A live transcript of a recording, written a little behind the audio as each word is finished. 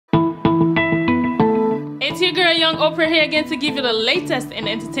It's your girl Young Oprah here again to give you the latest in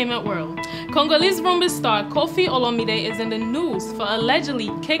entertainment world. Congolese rumba star Koffi Olomide is in the news for allegedly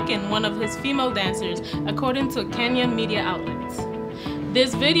kicking one of his female dancers, according to Kenyan media outlets.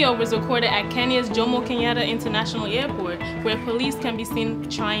 This video was recorded at Kenya's Jomo Kenyatta International Airport, where police can be seen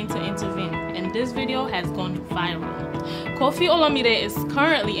trying to intervene, and this video has gone viral. Koffi Olomide is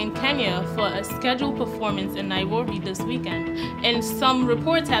currently in Kenya for a scheduled performance in Nairobi this weekend, and some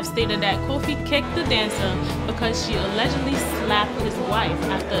reports have stated that Koffi kicked the dancer because she allegedly slapped his wife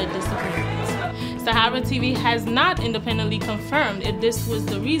after a disagreement. Sahara TV has not independently confirmed if this was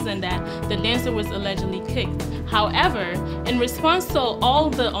the reason that the dancer was allegedly kicked. However, in response to all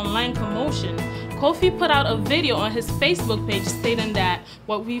the online commotion, Koffi put out a video on his Facebook page stating that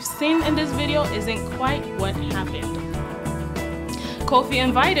what we've seen in this video isn't quite what happened. Koffi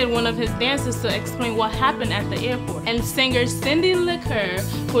invited one of his dancers to explain what happened at the airport, and singer Cindy Liquor,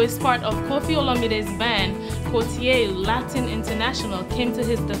 who is part of Koffi Olomide's band Cotier Latin International, came to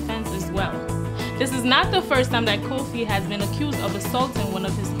his defense as well. This is not the first time that Koffi has been accused of assaulting one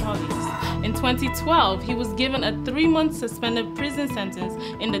of his colleagues. In 2012, he was given a 3-month suspended prison sentence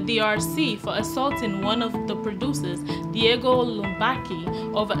in the DRC for assaulting one of the producers, Diego Lumbaki,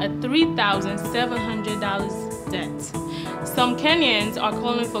 over a $3,700 debt. Some Kenyans are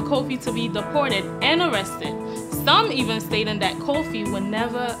calling for Koffi to be deported and arrested. Some even stating that Koffi would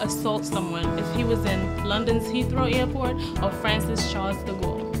never assault someone if he was in London's Heathrow Airport or France's Charles de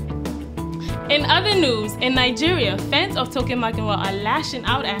Gaulle. In other news, in Nigeria, fans of Toke Makinwa are lashing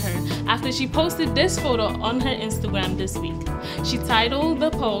out at her after she posted this photo on her Instagram this week. She titled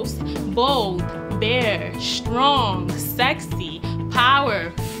the post, "Bold, Bare, Strong, Sexy,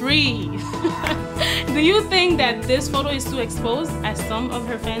 Power, Free." Do you think that this photo is too exposed, as some of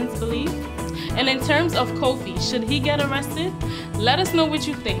her fans believe? And in terms of Koffi, should he get arrested? Let us know what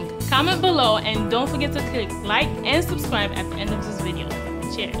you think. Comment below and don't forget to click like and subscribe at the end of this video.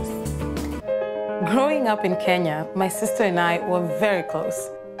 Cheers. Growing up in Kenya, my sister and I were very close.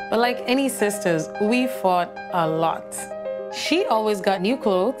 But like any sisters, we fought a lot. She always got new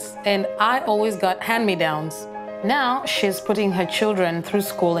clothes and I always got hand-me-downs. Now she's putting her children through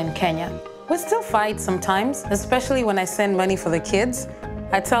school in Kenya. We still fight sometimes, especially when I send money for the kids.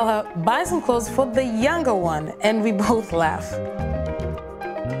 I tell her, buy some clothes for the younger one, and we both laugh.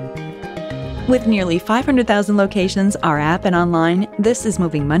 With nearly 500,000 locations, our app and online, this is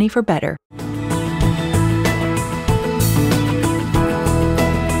moving money for better.